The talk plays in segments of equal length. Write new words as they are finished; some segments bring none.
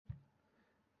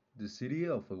The city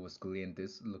of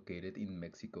Aguascalientes, located in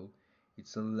Mexico,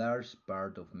 is a large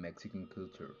part of Mexican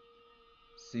culture,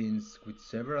 since with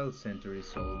several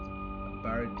centuries old, a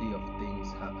variety of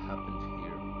things have happened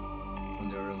here, from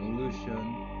the revolution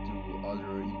to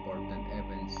other important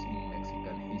events in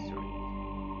Mexican history.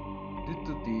 Due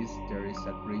to this, there is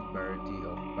a great variety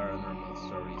of paranormal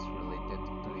stories related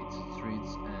to its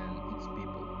streets and its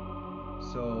people.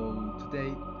 So,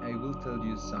 today I will tell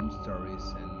you some stories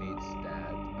and myths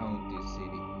that own this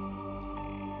city.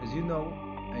 As you know,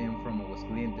 I am from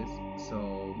Aguascalientes, so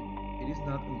it is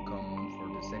not uncommon for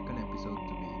the second episode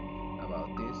to be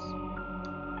about this.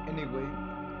 Anyway,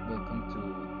 welcome to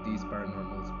this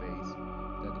paranormal space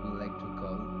that we like to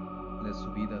call La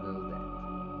Subida del Dead,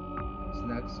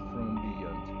 snacks from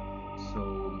beyond. So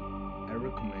I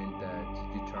recommend that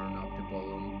you turn up the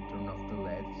volume, turn off the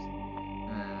LEDs,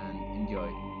 and enjoy.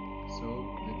 So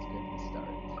let's get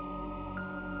started.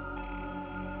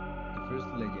 The first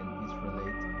legend is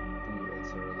related to El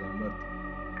Cerro del Muerto.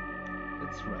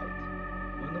 That's right.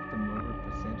 One of the more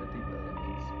representative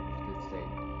elements of the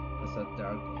state has a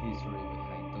dark history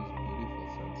behind those beautiful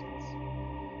sunsets.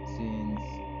 Since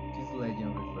this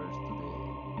legend refers to the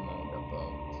mount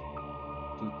about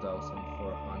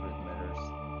 2,400 meters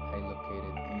high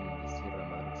located in the Sierra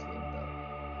Madre Occidental.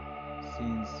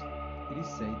 Since it is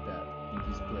said that in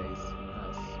this place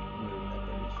has weird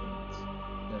apparitions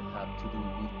that have to do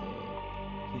with the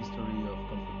history of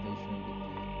confrontation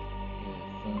between the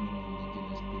founding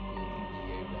indigenous people in the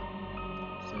area,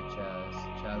 such as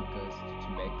Chalcas,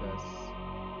 Chimecas,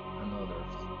 and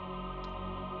others.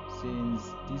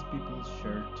 Since these people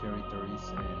shared territories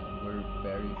and were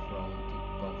very prone to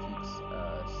conflicts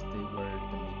as they were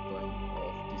the midpoint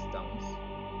of these towns.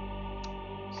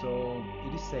 So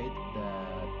it is said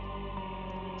that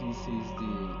this is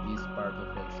the east part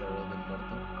of El Cerro del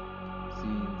Muerto,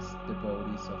 since the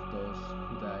bodies of those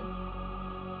who died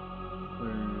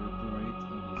were buried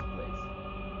in this place.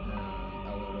 And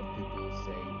a lot of people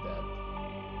say that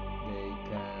they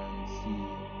can see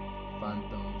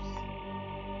phantoms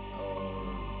or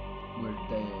weird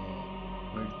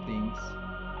things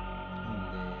in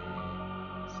the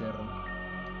cerro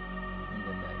in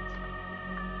the night.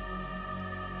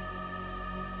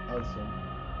 Also,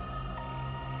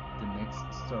 the next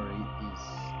story is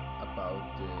about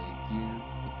the gear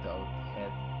without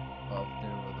head of the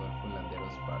Rodolfo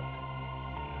Landeros Park.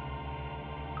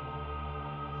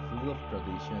 Full of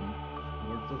tradition,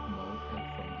 word of mouth, and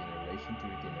from generation to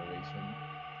generation,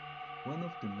 one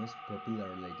of the most popular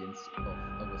legends of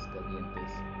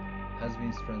Aguascalientes has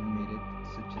been transmitted,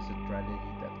 such as a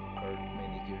tragedy that occurred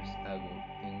many years ago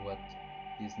in what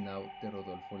is now the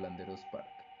Rodolfo Landeros Park.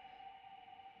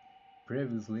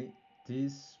 Previously,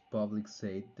 this public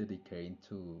site dedicated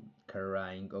to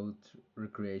carrying out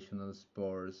recreational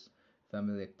sports,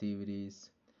 family activities,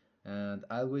 and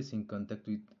always in contact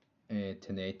with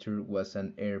the nature was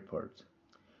an airport.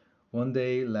 One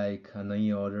day, like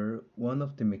any other, one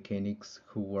of the mechanics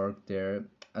who worked there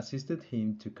assisted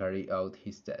him to carry out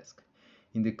his task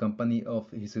in the company of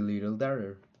his little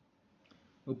daughter.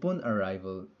 Upon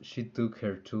arrival, she took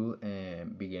her tool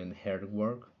and began her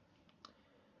work.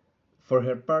 For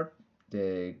her part,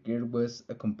 the girl was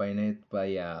accompanied by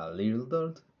a little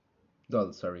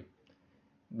doll, sorry,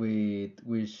 with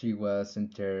which she was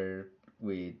entered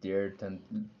with dirt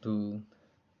and tool.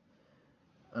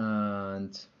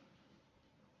 And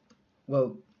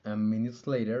well, minutes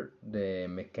later, the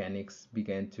mechanics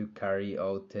began to carry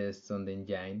out tests on the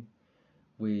engine,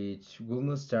 which would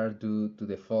not start due to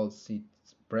the faults it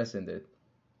presented.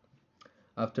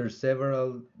 After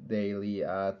several daily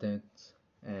attempts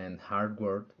and hard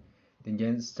work, the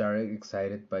engine started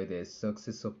excited by the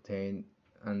success obtained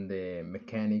and the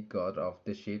mechanic got off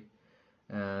the ship,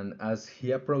 and as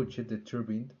he approached the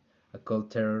turbine, a cold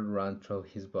terror ran through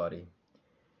his body,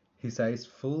 his eyes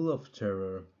full of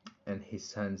terror and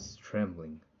his hands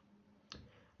trembling.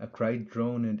 A cry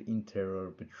droned in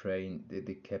terror betraying the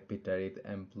decapitated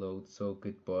and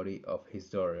blood-soaked body of his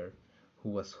daughter, who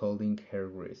was holding her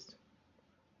wrist.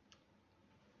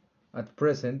 At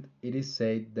present, it is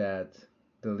said that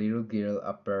the little girl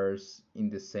appears in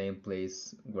the same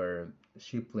place where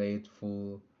she played,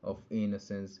 full of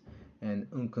innocence, and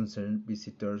unconcerned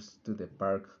visitors to the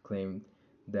park claim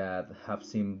that have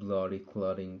seen bloody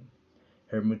clothing,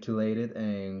 her mutilated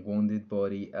and wounded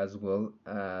body, as well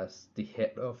as the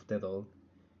head of the doll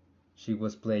she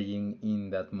was playing in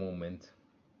that moment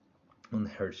on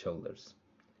her shoulders.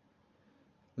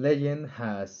 Legend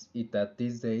has it that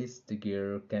these days the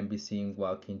girl can be seen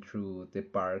walking through the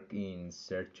park in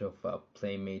search of a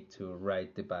playmate to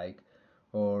ride the bike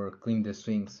or climb the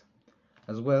swings,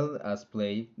 as well as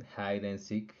play hide and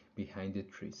seek behind the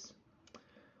trees.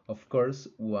 Of course,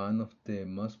 one of the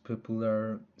most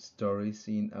popular stories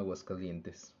in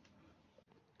Aguascalientes.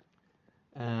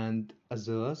 And as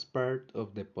the last part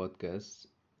of the podcast,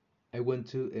 I want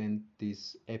to end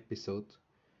this episode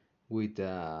with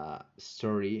a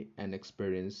story and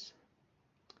experience.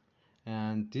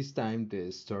 And this time,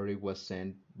 the story was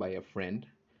sent by a friend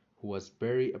who was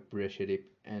very appreciative,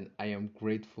 and I am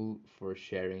grateful for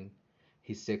sharing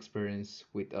his experience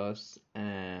with us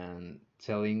and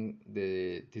telling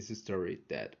this story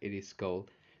that it is called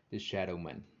The Shadow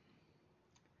Man.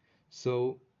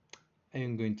 So, I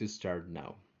am going to start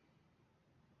now.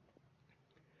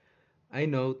 I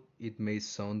know it may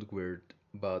sound weird,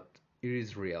 but it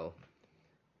is real.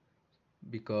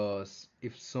 Because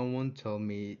if someone told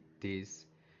me this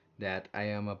that I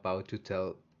am about to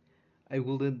tell, I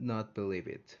would not believe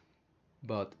it.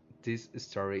 But this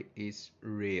story is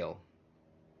real.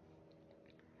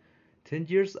 10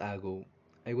 years ago,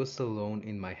 I was alone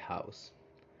in my house.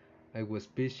 I was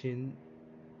pissing,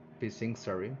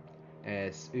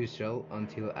 as usual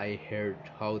until I heard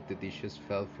how the dishes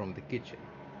fell from the kitchen.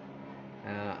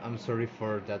 I'm sorry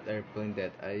for that airplane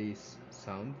that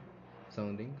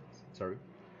sounding, sorry.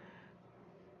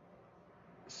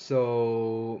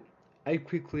 So I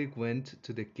quickly went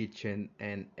to the kitchen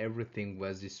and everything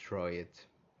was destroyed.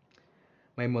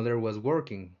 My mother was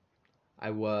working. I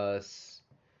was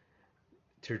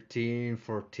 13,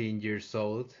 14 years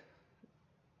old,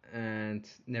 and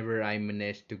never I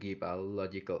managed to give a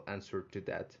logical answer to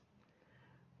that.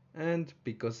 And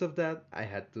because of that, I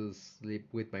had to sleep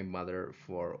with my mother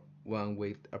for 1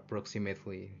 week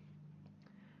approximately.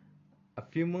 A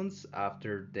few months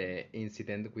after the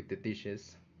incident with the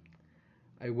dishes,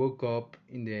 I woke up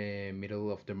in the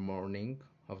middle of the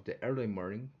early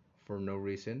morning, for no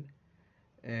reason,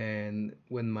 and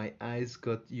when my eyes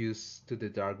got used to the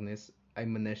darkness, I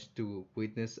managed to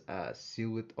witness a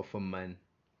silhouette of a man.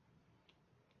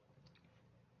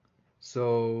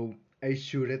 So I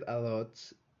shouted a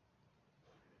lot.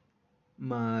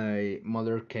 My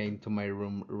mother came to my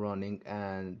room running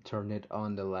and turned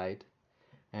on the light,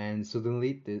 and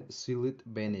suddenly the silhouette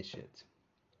vanished.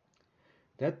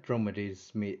 That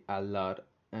traumatized me a lot,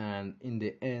 and in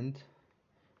the end,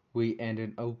 we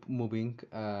ended up moving.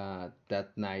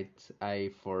 That night,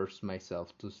 I forced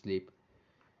myself to sleep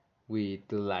with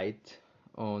the light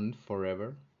on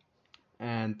forever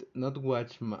and not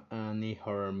watch any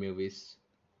horror movies.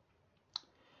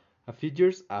 A few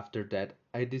years after that,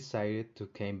 I decided to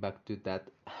come back to that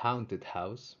haunted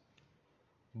house,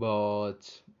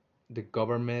 but the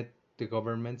government,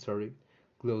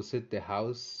 closed the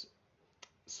house.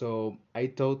 So I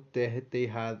thought they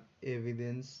had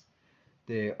evidence,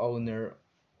 the owner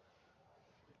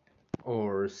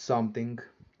or something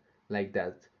like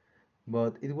that.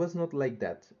 But it was not like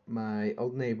that. My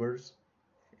old neighbors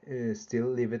still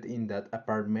lived in that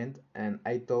apartment, and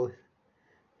I told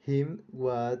him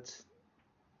what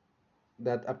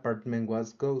that apartment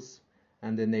was ghost,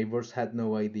 and the neighbors had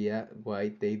no idea why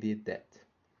they did that.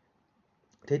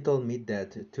 They told me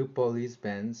that two police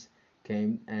vans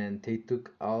came and they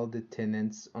took all the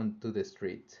tenants onto the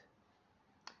street.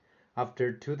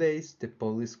 After 2 days, the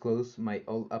police closed my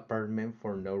old apartment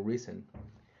for no reason.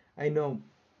 I know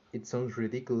it sounds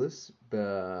ridiculous,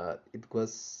 but it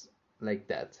was like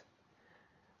that.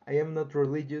 I am not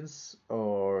religious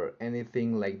or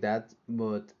anything like that,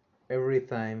 but every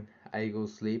time I go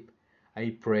sleep,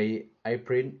 I pray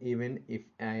even if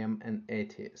I am an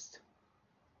atheist.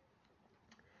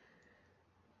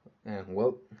 And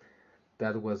well,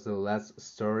 that was the last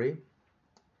story.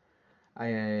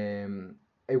 I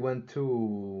I want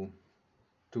to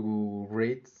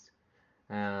read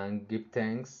and give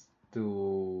thanks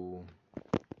to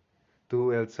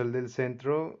El Sol del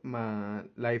Centro, my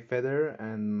life feather,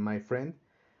 and my friend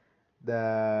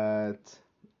that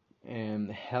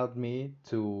helped me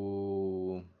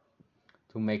to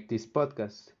make this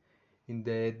podcast. In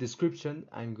the description,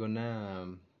 I'm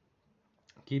gonna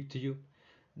give to you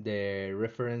the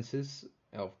references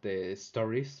of the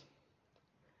stories.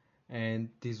 And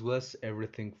this was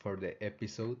everything for the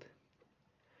episode.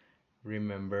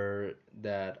 Remember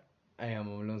that I am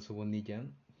Alonso Bonilla.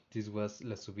 This was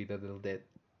La Subida del Dead,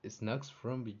 Snacks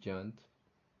from Beyond.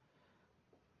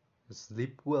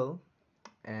 Sleep well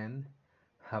and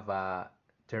have a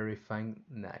terrifying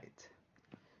night.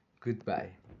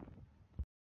 Goodbye.